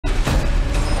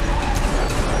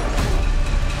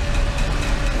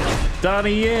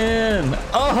Donnie Yen!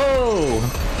 Oh!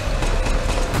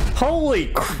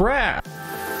 Holy crap!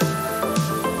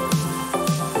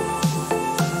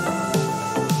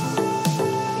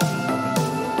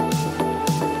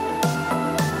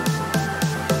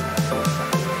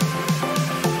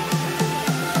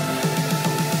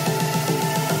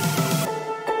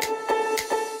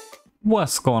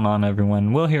 What's going on,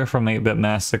 everyone? Will here from 8-Bit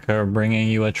Massacre, bringing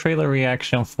you a trailer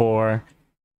reaction for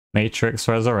Matrix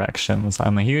Resurrections.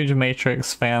 I'm a huge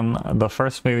Matrix fan. The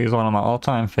first movie is one of my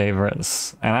all-time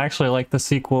favorites, and I actually like the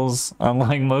sequels,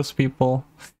 unlike most people.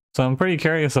 So I'm pretty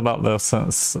curious about this,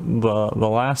 since the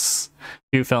last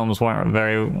few films weren't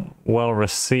very well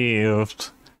received.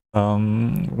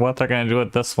 What they're gonna do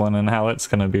with this one and how it's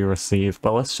gonna be received.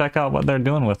 But let's check out what they're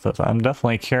doing with it. I'm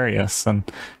definitely curious, and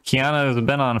Keanu has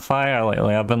been on fire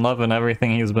lately. I've been loving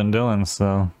everything he's been doing,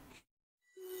 so...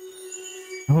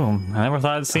 Ooh, I never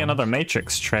thought I'd see another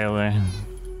Matrix trailer.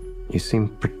 You seem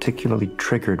particularly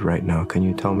triggered right now. Can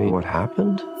you tell me what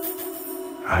happened?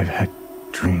 I've had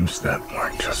dreams that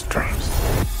weren't just dreams.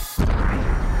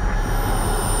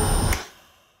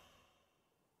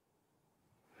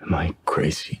 Am I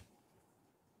crazy?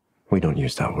 We don't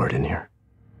use that word in here.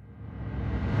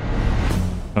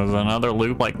 Was another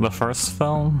loop like the first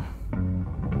film?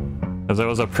 Because there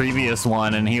was a previous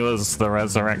one and he was the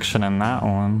resurrection in that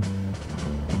one.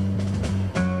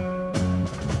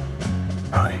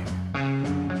 Hi.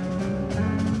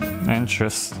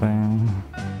 Interesting.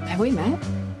 Have we met?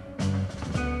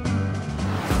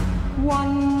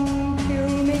 One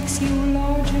pill makes you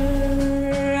larger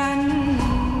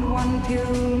and one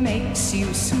pill makes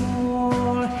you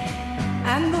small,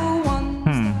 and the one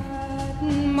that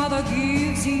mother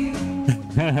gives you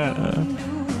don't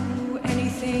do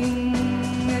anything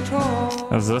at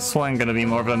all. Is this one gonna be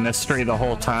more of a mystery the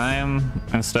whole time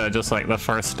instead of just like the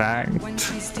first act? When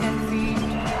she's 10 feet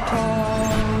tall.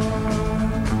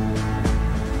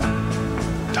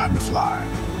 Time to fly.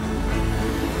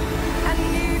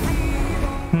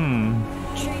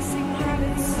 Chasing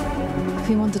rabbits. If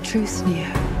you want the truth,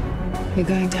 Neo, you're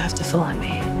going to have to follow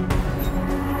me.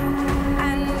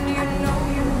 And you know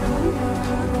you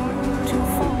want to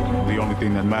fall. The only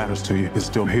thing that matters to you is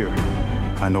still here.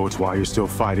 I know it's why you're still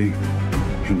fighting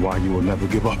and why you will never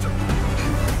give up.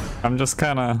 I'm just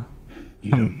kinda...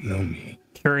 You don't know me.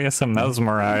 curious and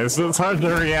mesmerized. It's hard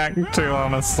to react to,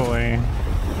 honestly.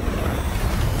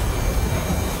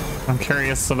 I'm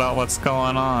curious about what's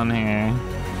going on here.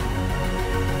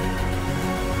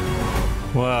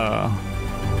 Whoa.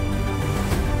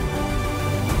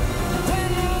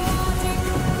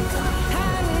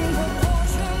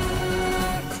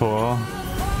 Cool.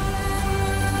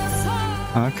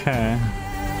 Okay.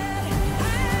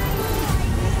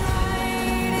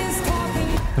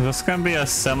 Is this gonna be a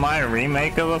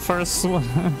semi-remake of the first one?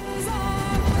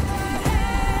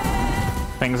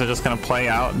 Things are just gonna play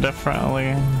out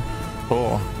differently.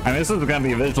 Cool. I mean, this is gonna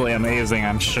be visually amazing,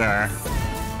 I'm sure.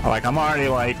 Like, I'm already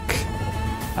like...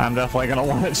 I'm definitely gonna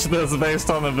watch this based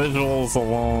on the visuals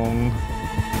alone.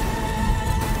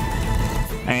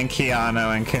 And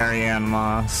Keanu and Carrie-Anne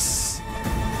Moss.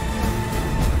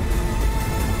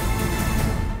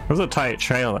 It was a tight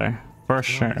trailer, for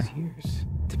sure. Years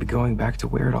to be going back to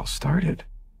where it all started.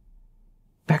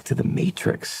 Back to the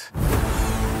Matrix.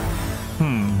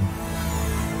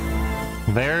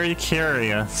 Very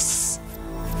curious.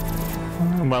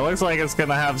 But it looks like it's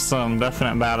gonna have some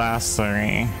definite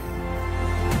badassery.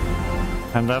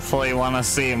 I definitely want to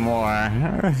see more.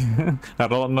 I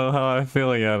don't know how I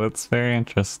feel yet. It's very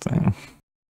interesting.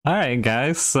 Alright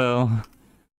guys, so...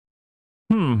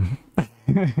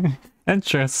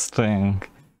 Interesting.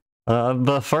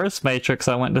 The first Matrix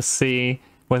I went to see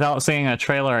without seeing a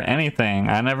trailer or anything.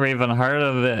 I never even heard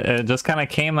of it. It just kind of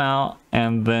came out,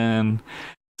 and then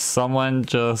someone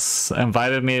just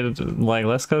invited me to, like,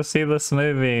 let's go see this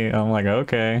movie. I'm like,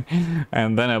 okay.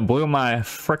 And then it blew my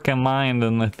freaking mind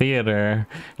in the theater.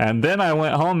 And then I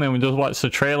went home and just watched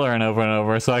the trailer and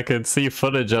over so I could see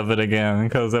footage of it again,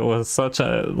 because it was such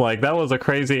a, like, that was a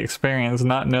crazy experience,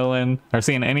 not knowing or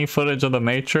seeing any footage of the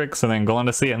Matrix and then going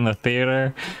to see it in the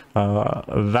theater.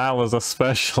 That was a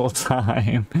special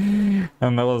time.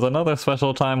 And there was another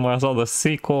special time where I saw the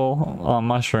sequel on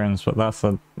mushrooms, but that's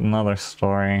another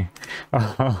story.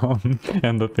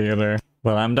 In the theater.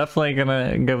 But I'm definitely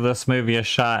gonna give this movie a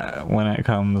shot when it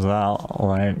comes out.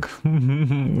 Like,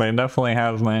 they definitely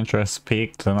have my interest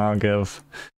peaked, and I'll give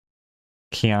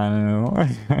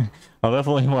Keanu. I'll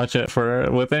definitely watch it for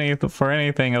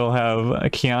anything. It'll have a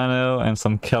Keanu and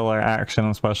some killer action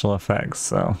and special effects.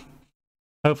 So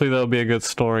hopefully there'll be a good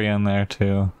story in there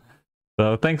too.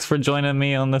 So thanks for joining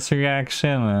me on this reaction,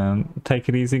 and take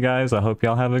it easy, guys. I hope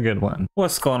y'all have a good one.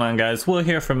 What's going on, guys? We're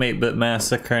here from 8-Bit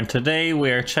Massacre, and today we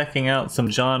are checking out some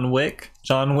John Wick.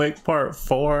 John Wick Part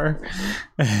 4.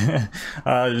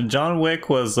 John Wick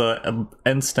was an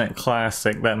instant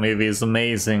classic. That movie is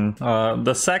amazing.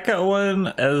 The second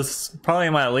one is probably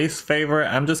my least favorite.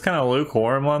 I'm just kind of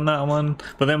lukewarm on that one.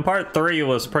 But then Part 3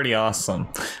 was pretty awesome.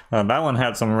 That one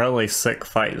had some really sick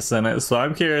fights in it. So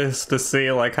I'm curious to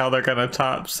see like how they're gonna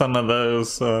top some of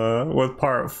those with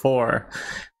Part 4.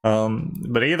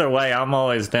 But either way, I'm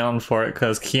always down for it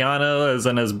because Keanu is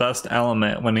in his best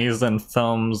element when he's in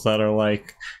films that are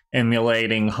like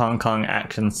emulating Hong Kong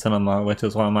action cinema, which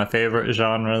is one of my favorite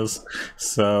genres.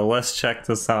 So let's check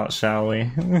this out, shall we?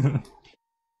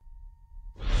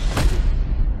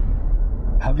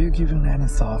 Have you given any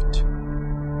thought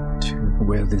to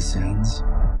where this ends?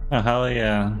 Oh, hell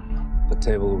yeah. The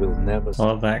table will never stop.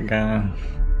 Love that guy.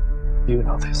 You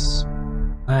know this.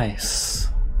 Nice.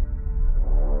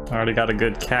 Already got a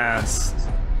good cast.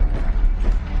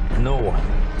 No one,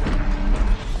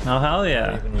 Oh, hell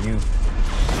yeah. even you,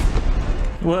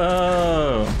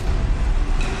 Whoa.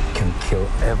 can kill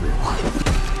everyone.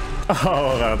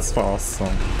 Oh, that's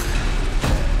awesome.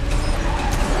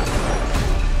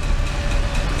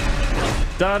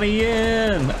 Donnie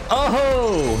Yen!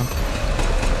 Oh!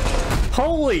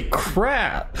 Holy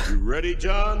crap! You ready,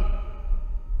 John?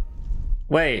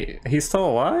 Wait, he's still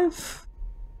alive?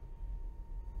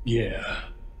 Yeah.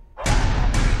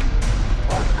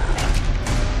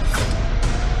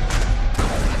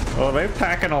 Well, they're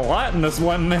packing a lot in this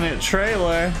 1-minute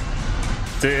trailer.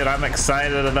 Dude, I'm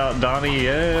excited about Donnie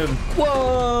Yen.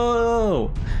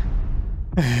 Whoa!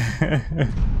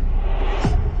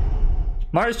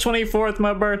 March 24th,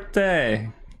 my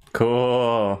birthday.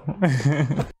 Cool.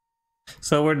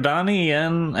 So were Donnie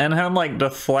Yen and him like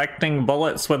deflecting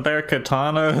bullets with their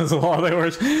katanas while they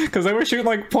were, because they were shooting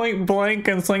like point blank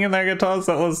and slinging their katanas?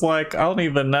 That was like, I don't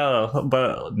even know,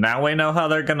 but now we know how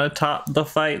they're gonna top the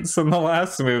fights in the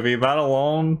last movie. That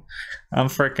alone, I'm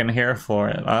freaking here for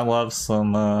it. I love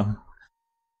some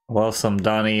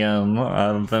Donnie Yen.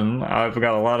 I've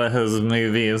got a lot of his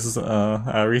movies.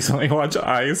 I recently watched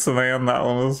Iceman. That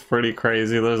one was pretty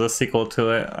crazy. There's a sequel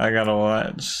to it I gotta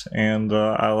watch, and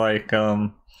I like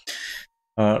the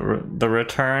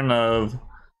return of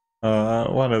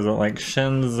what is it, like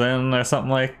Shenzhen or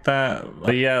something like that.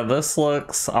 But yeah, this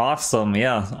looks awesome.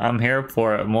 Yeah, I'm here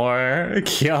for it. More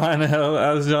Keanu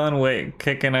as John Wick,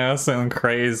 kicking ass in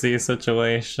crazy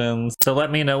situations. So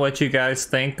let me know what you guys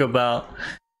think about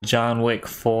John Wick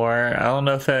 4. I don't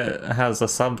know if it has a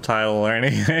subtitle or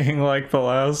anything like the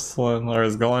last one, or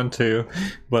is going to,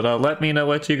 but let me know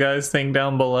what you guys think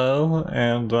down below,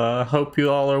 and hope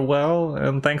you all are well,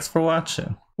 and thanks for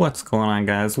watching. What's going on,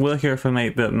 guys? Will here from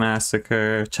 8-Bit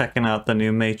Massacre, checking out the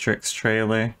new Matrix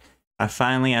trailer. I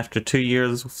finally, after 2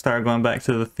 years, started going back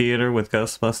to the theater with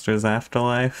Ghostbusters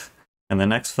Afterlife. And the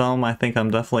next film I think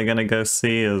I'm definitely going to go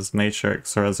see is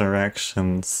Matrix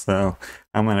Resurrections, so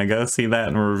I'm going to go see that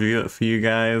and review it for you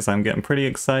guys. I'm getting pretty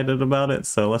excited about it,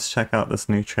 so let's check out this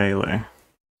new trailer.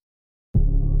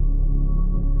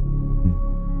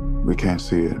 We can't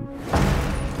see it,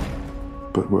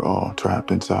 but we're all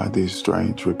trapped inside these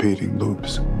strange repeating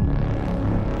loops.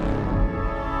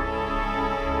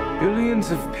 Billions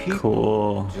of people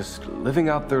Cool. just living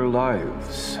out their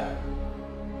lives.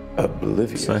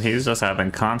 Oblivious. So he's just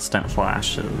having constant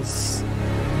flashes.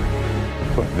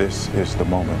 But this is the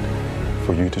moment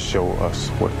for you to show us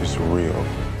what is real.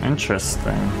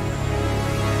 Interesting.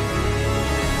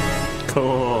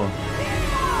 Cool.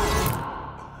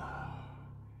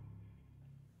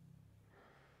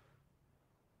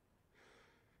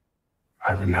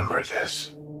 I remember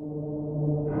this.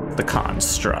 The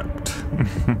construct.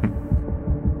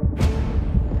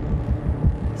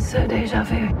 So deja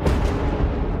vu.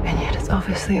 And yet it's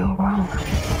obviously all wrong.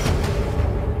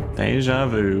 Deja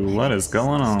vu. What is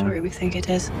going The story on? we think it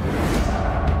is.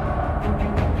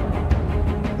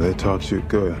 They taught you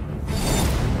good.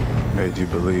 Made you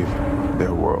believe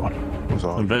their world was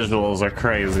all. The visuals are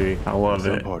crazy. I love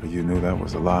Some it. part of you knew that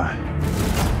was a lie.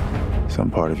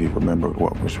 Some part of you remembered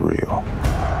what was real.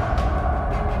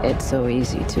 It's so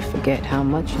easy to forget how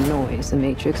much noise the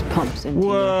Matrix pumps into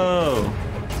your head. Whoa!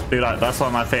 Dude, that's one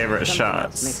of my favorite Something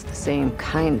else makes shots. the same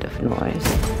kind of noise.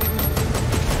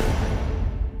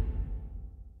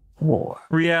 War.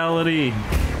 Reality.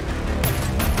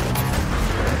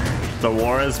 The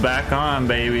war is back on,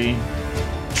 baby.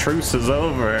 Truce is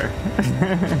over.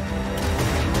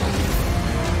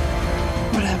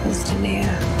 What happens to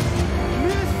Neo?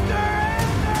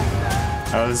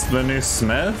 Oh, is the new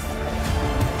Smith?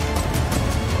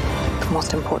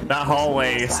 most important. That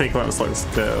hallway sequence looks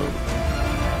dope.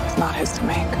 It's not his to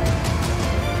make.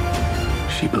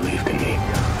 She believed in me.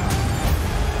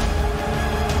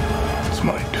 It's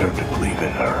my turn to believe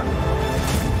in her.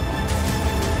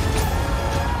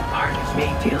 Part of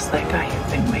me feels like I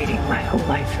have been waiting my whole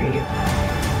life for you.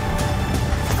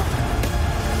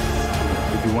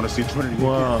 If you want to see Trinity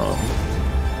Whoa.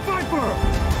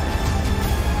 Viper!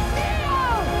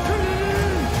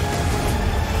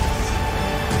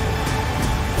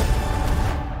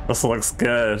 This looks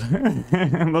good.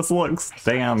 This looks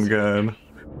damn good.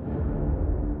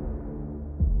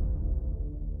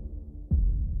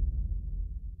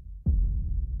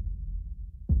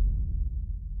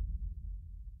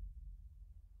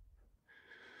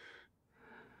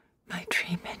 My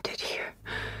dream ended here.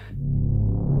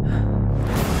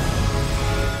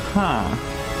 Huh.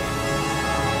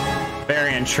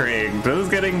 Very intrigued. This is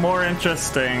getting more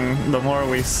interesting the more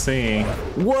we see.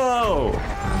 Whoa!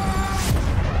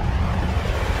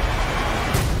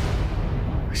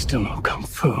 I still know Kung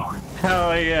Fu.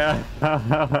 Hell yeah.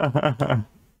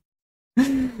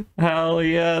 Hell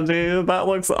yeah, dude. That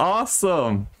looks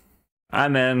awesome.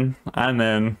 I'm in.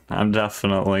 I'm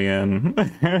definitely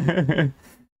in.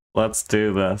 Let's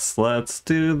do this. Let's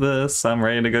do this. I'm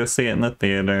ready to go see it in the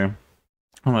theater.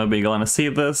 I'm gonna be going to see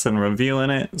this and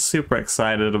reviewing it. Super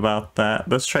excited about that.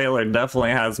 This trailer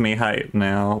definitely has me hyped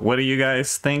now. What do you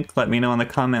guys think? Let me know in the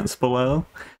comments below.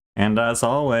 And as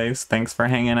always, thanks for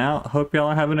hanging out. Hope y'all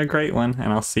are having a great one,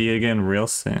 and I'll see you again real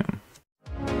soon.